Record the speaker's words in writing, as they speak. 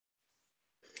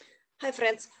Hi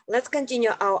friends, let's continue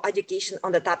our education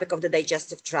on the topic of the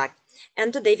digestive tract.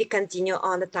 And today we continue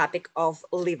on the topic of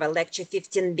liver, lecture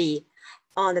 15b,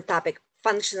 on the topic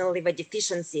functional liver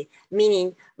deficiency,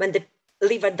 meaning when the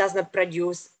liver does not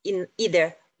produce in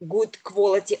either good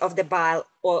quality of the bile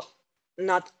or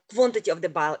not quantity of the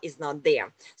bile is not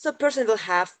there. So a person will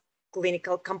have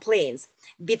clinical complaints,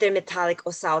 bitter, metallic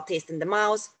or sour taste in the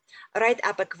mouth, right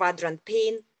upper quadrant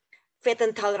pain, fat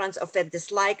intolerance or fat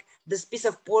dislike. This piece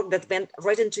of pork that went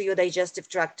right into your digestive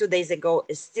tract 2 days ago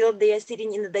is still there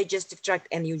sitting in the digestive tract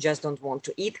and you just don't want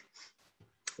to eat.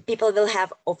 People will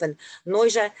have often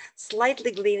nausea,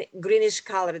 slightly greenish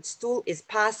colored stool is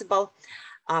possible.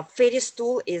 Fatty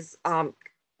stool is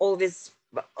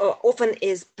often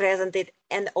is presented,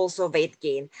 and also weight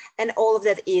gain. And all of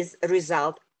that is a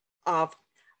result of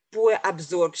poor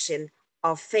absorption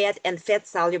of fat and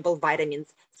fat-soluble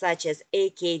vitamins such as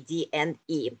A, K, D, and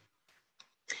E.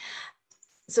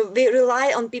 So we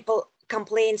rely on people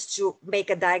complaints to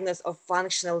make a diagnosis of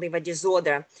functional liver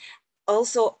disorder.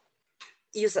 Also,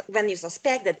 when you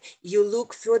suspect that, you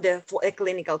look further for a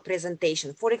clinical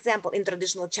presentation. For example, in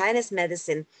traditional Chinese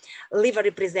medicine, liver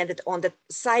represented on the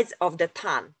sides of the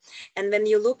tongue. And when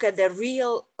you look at the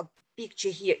real picture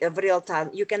here of real tongue,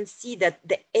 you can see that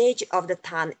the edge of the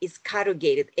tongue is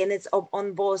corrugated and it's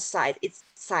on both sides.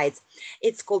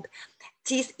 It's called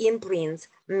teeth imprints,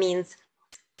 means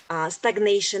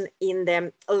stagnation in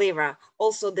the liver.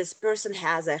 Also, this person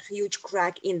has a huge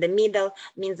crack in the middle,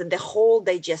 means that the whole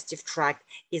digestive tract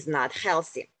is not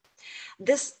healthy.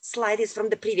 This slide is from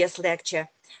the previous lecture,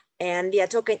 and we are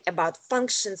talking about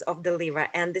functions of the liver.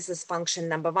 And this is function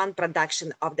number 1,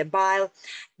 production of the bile,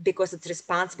 because it's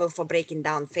responsible for breaking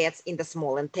down fats in the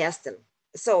small intestine.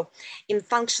 So in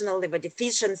functional liver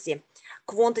deficiency,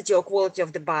 quantity or quality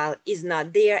of the bile is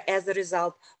not there. As a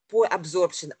result, poor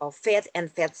absorption of fat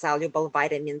and fat-soluble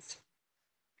vitamins.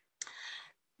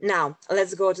 Now,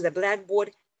 let's go to the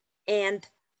blackboard, and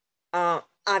I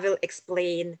will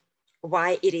explain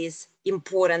why it is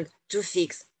important to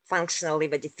fix functional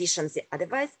liver deficiency.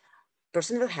 Otherwise,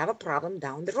 person will have a problem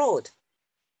down the road.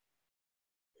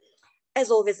 As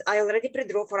always, I already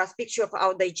pre-drew for us picture of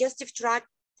our digestive tract.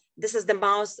 This is the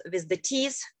mouth with the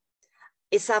teeth,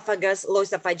 esophagus, low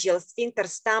esophageal sphincter,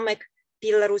 stomach,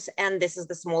 pylorus, and this is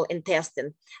the small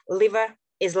intestine. Liver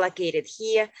is located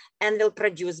here and will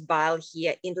produce bile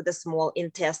here into the small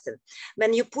intestine.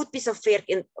 When you put piece of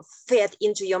fat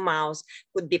into your mouth,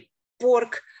 could be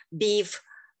pork, beef,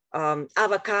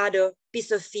 avocado,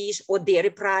 piece of fish, or dairy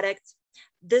products.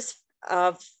 This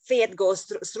fat goes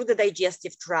through the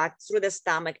digestive tract, through the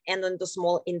stomach, and into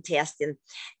small intestine,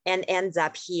 and ends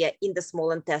up here in the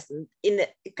small intestine in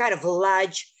a kind of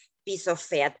large piece of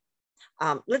fat.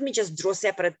 Let me just draw a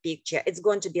separate picture. It's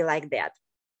going to be like that.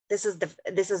 This is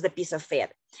the piece of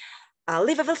fat.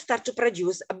 Liver will start to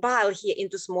produce a bile here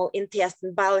into small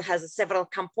intestine. Bile has several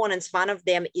components. One of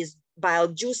them is bile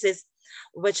juices,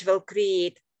 which will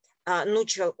create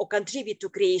neutral or contribute to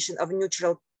creation of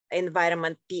neutral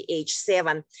environment pH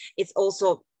 7. It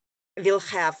also will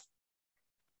have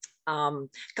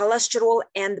cholesterol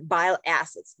and bile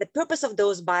acids. The purpose of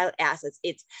those bile acids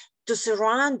is to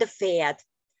surround the fat.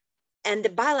 And the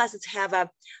bile acids have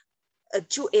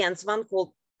two ends, one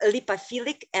called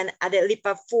lipophilic and other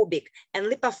lipophobic. And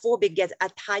lipophobic gets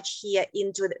attached here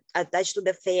attached to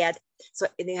the fat. So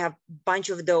you have a bunch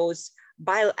of those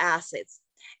bile acids.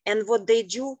 And what they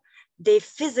do, they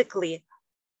physically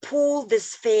pull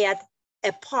this fat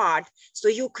apart. So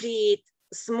you create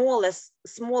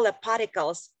smaller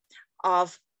particles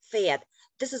of fat.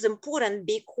 This is important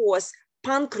because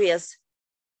pancreas,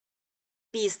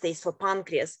 P stays for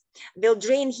pancreas, will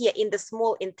drain here in the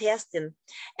small intestine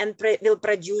and will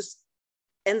produce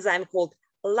enzyme called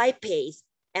lipase.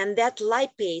 And that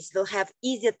lipase will have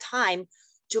easier time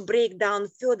to break down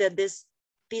further this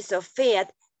piece of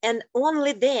fat. And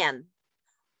only then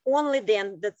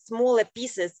the smaller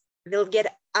pieces will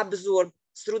get absorbed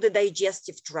through the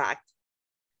digestive tract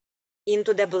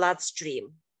into the bloodstream.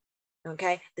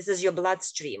 Okay, this is your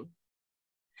bloodstream.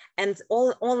 And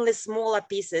only smaller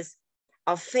pieces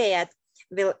of fat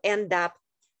will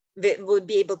will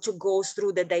be able to go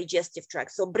through the digestive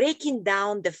tract. So breaking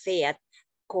down the fat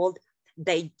called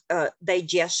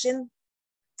digestion,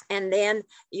 and then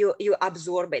you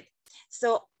absorb it.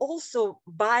 So also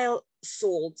bile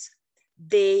salts,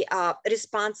 they are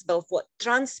responsible for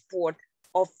transport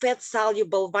of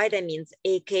fat-soluble vitamins,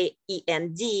 A, K, E,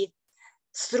 and D,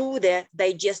 through the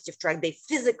digestive tract. They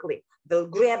physically will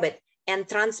grab it and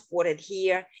transport it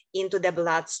here into the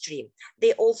bloodstream.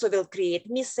 They also will create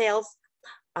micelles,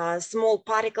 small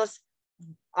particles,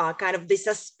 kind of be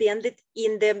suspended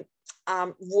in the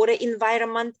water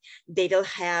environment. They will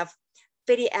have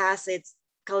fatty acids,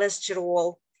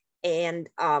 cholesterol, and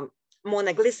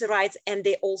monoglycerides, and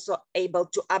they also able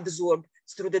to absorb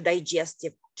through the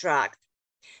digestive tract.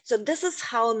 So this is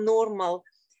how normal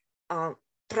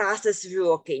process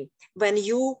working when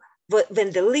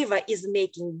the liver is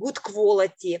making good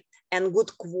quality and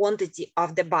good quantity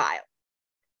of the bile.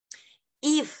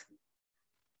 If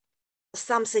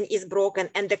something is broken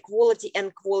and the quality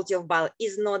of bile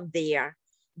is not there,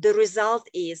 the result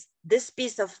is this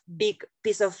big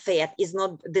piece of fat is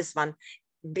not, this one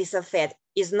piece of fat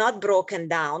is not broken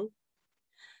down,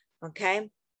 okay?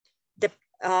 The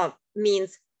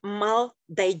means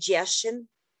maldigestion.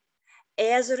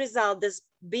 As a result,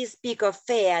 this peak of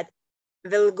fat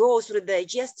will go through the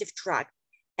digestive tract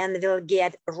and will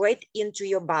get right into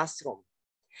your bathroom.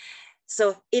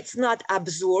 So it's not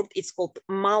absorbed, it's called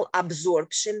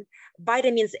malabsorption.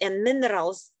 Vitamins and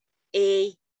minerals,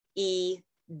 A, E,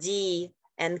 D,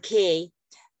 and K,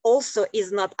 also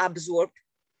is not absorbed.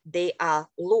 They are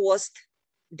lost,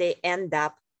 they end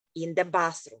up in the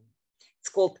bathroom. It's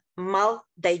called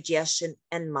maldigestion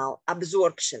and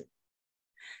malabsorption.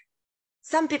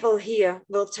 Some people here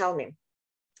will tell me,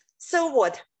 so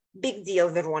what? Big deal,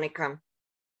 Veronica.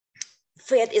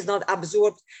 Fat is not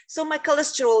absorbed, so my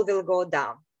cholesterol will go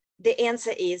down. The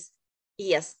answer is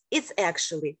yes, it's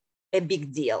actually a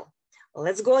big deal.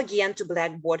 Let's go again to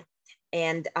Blackboard,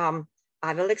 and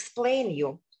I will explain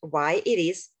you why it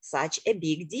is such a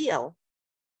big deal.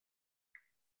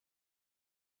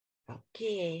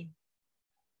 Okay.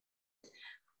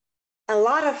 A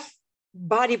lot of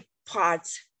body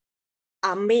parts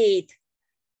are made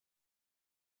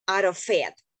out of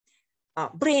fat.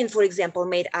 Brain, for example,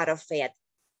 made out of fat.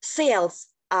 Cells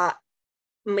are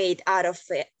made out of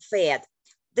fat.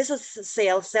 This is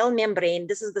cell membrane.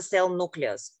 This is the cell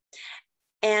nucleus.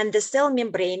 And the cell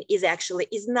membrane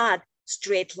is not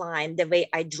straight line the way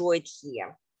I draw it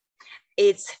here.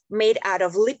 It's made out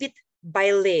of lipid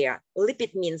bilayer.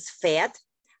 Lipid means fat.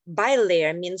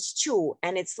 Bilayer means two,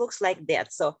 and it looks like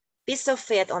that. So piece of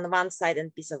fat on one side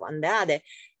and piece of on the other.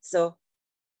 So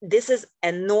this is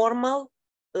a normal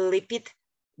lipid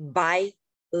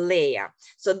bilayer.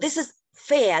 So this is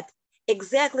fat,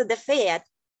 exactly the fat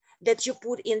that you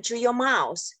put into your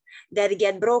mouth that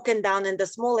get broken down in the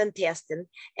small intestine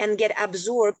and get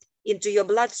absorbed into your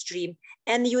bloodstream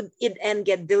and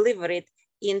get delivered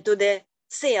into the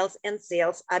cells, and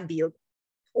cells are built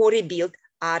or rebuilt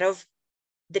out of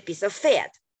the piece of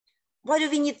fat. Why do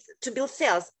we need to build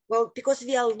cells? Well, because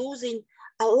we are losing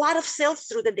a lot of cells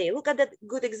through the day. Look at that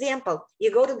good example.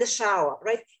 You go to the shower,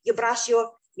 right? You brush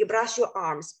your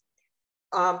arms,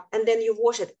 and then you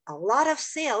wash it. A lot of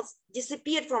cells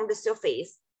disappeared from the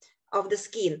surface of the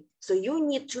skin. So you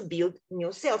need to build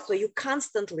new cells. So you're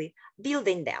constantly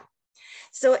building them.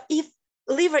 So if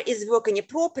liver is working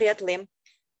appropriately,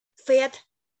 fat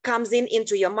comes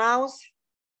into your mouth,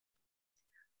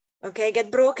 okay, get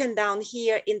broken down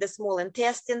here in the small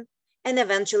intestine, and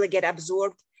eventually get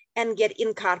absorbed and get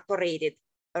incorporated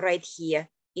right here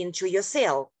into your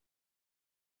cell.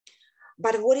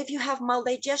 But what if you have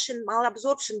maldigestion,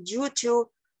 malabsorption due to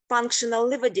functional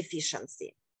liver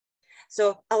deficiency?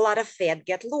 So a lot of fat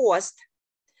get lost.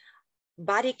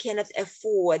 Body cannot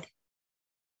afford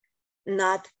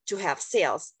not to have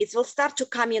cells. It will start to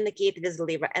communicate with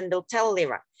liver and will tell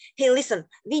liver, hey, listen,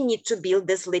 we need to build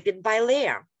this lipid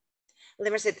bilayer.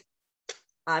 Liver said,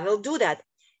 I will do that.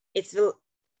 It will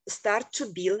start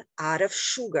to build out of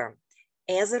sugar.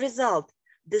 As a result,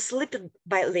 this lipid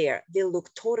bilayer will look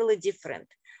totally different.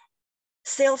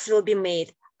 Cells will be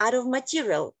made out of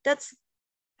material that's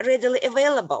readily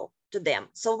available to them.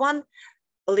 So one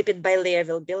lipid bilayer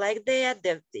will be like that.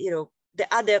 The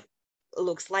other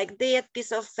looks like that,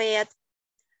 piece of fat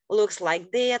looks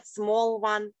like that, small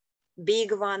one,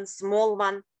 big one, small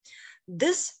one.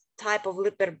 This type of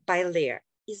lipid bilayer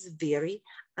is very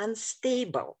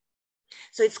unstable.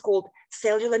 So it's called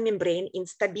cellular membrane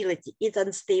instability. It's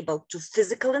unstable to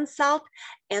physical insult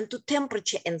and to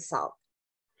temperature insult.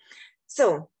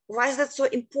 So why is that so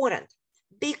important?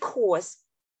 Because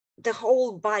the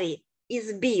whole body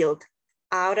is built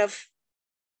out of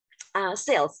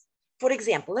cells. For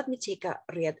example, let me take a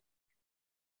red.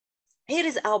 Here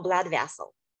is our blood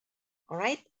vessel, all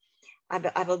right?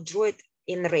 I will draw it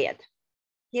in red.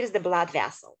 Here's the blood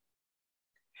vessel.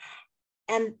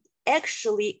 And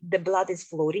actually the blood is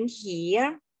floating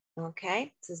here,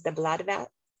 okay? This is the blood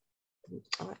vessel.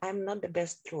 I'm not the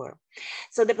best drawer.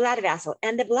 So the blood vessel,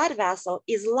 and the blood vessel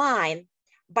is lined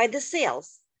by the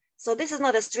cells. So this is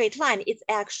not a straight line, it's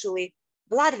actually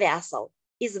blood vessel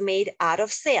is made out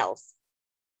of cells.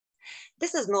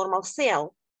 This is normal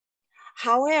cell.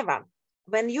 However,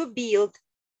 when you build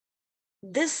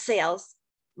these cells,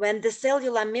 when the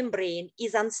cellular membrane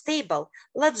is unstable,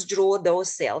 let's draw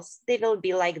those cells. They will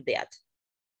be like that.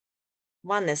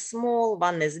 One is small,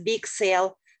 one is big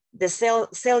cell. The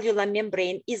cellular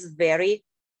membrane is very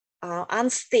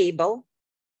unstable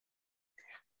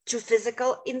to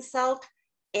physical insult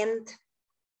and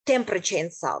temperature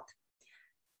insult.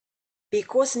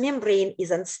 Because membrane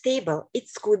is unstable, it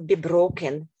could be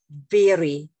broken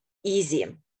very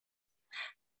easy.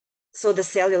 So the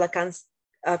cellular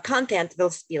content will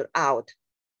spill out.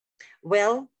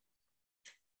 Well,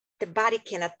 the body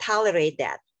cannot tolerate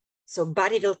that. So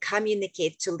body will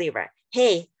communicate to liver,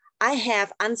 hey, I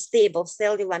have unstable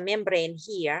cellular membrane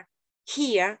here,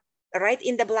 right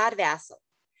in the blood vessel.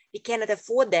 We cannot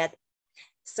afford that.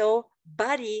 So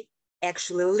body,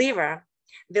 actually liver,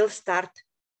 will start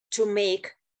to make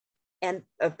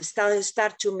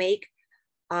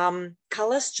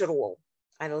cholesterol.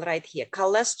 I will write here,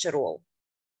 cholesterol.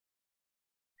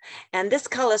 And this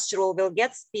cholesterol will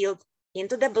get spilled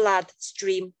into the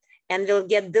bloodstream and will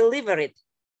get delivered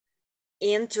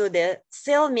into the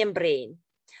cell membrane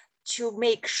to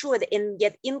make sure that and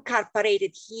get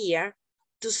incorporated here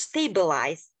to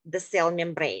stabilize the cell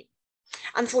membrane.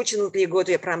 Unfortunately, you go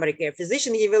to a primary care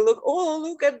physician, he will look, oh,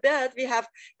 look at that. We have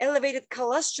elevated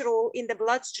cholesterol in the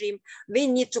bloodstream. We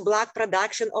need to block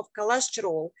production of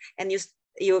cholesterol. And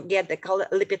you get the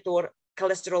Lipitor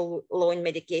cholesterol-lowering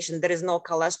medication. There is no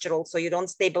cholesterol, so you don't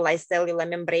stabilize cellular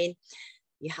membrane.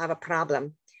 You have a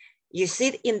problem. You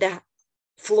sit in the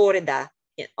Florida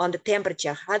on the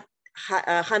temperature,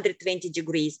 120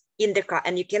 degrees in the car,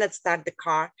 and you cannot start the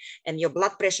car, and your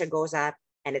blood pressure goes up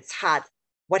and it's hot.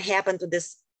 What happened to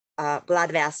this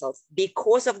blood vessels?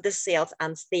 Because of the cells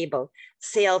unstable,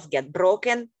 cells get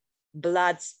broken,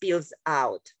 blood spills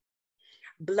out.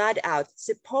 Blood out,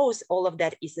 suppose all of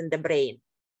that is in the brain.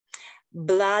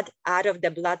 Blood out of the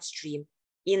bloodstream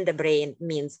in the brain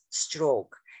means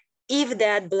stroke. If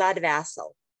that blood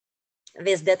vessel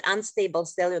with that unstable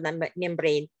cellular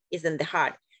membrane is in the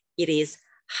heart, it is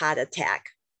heart attack.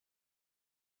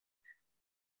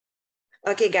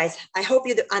 Okay, guys, I hope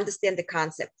you understand the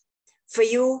concept. For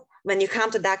you, when you come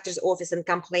to doctor's office and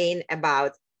complain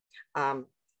about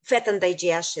fat and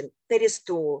digestion, fatty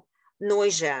stool,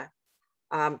 nausea,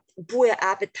 poor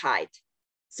appetite,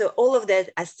 so all of that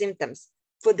are symptoms.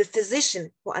 For the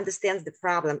physician who understands the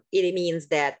problem, it means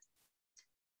that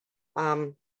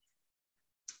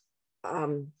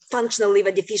functional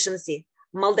liver deficiency,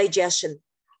 maldigestion,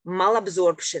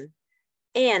 malabsorption,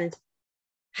 and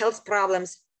health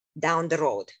problems down the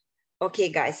road. Okay,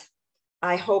 guys,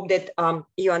 I hope that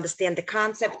you understand the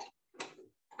concept.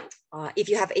 If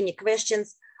you have any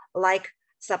questions, like,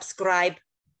 subscribe.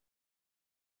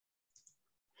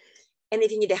 And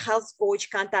if you need a health coach,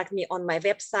 contact me on my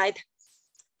website.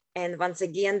 And once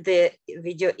again, the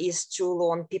video is too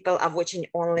long. People are watching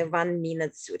only 1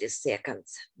 minute, 30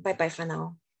 seconds. Bye-bye for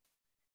now.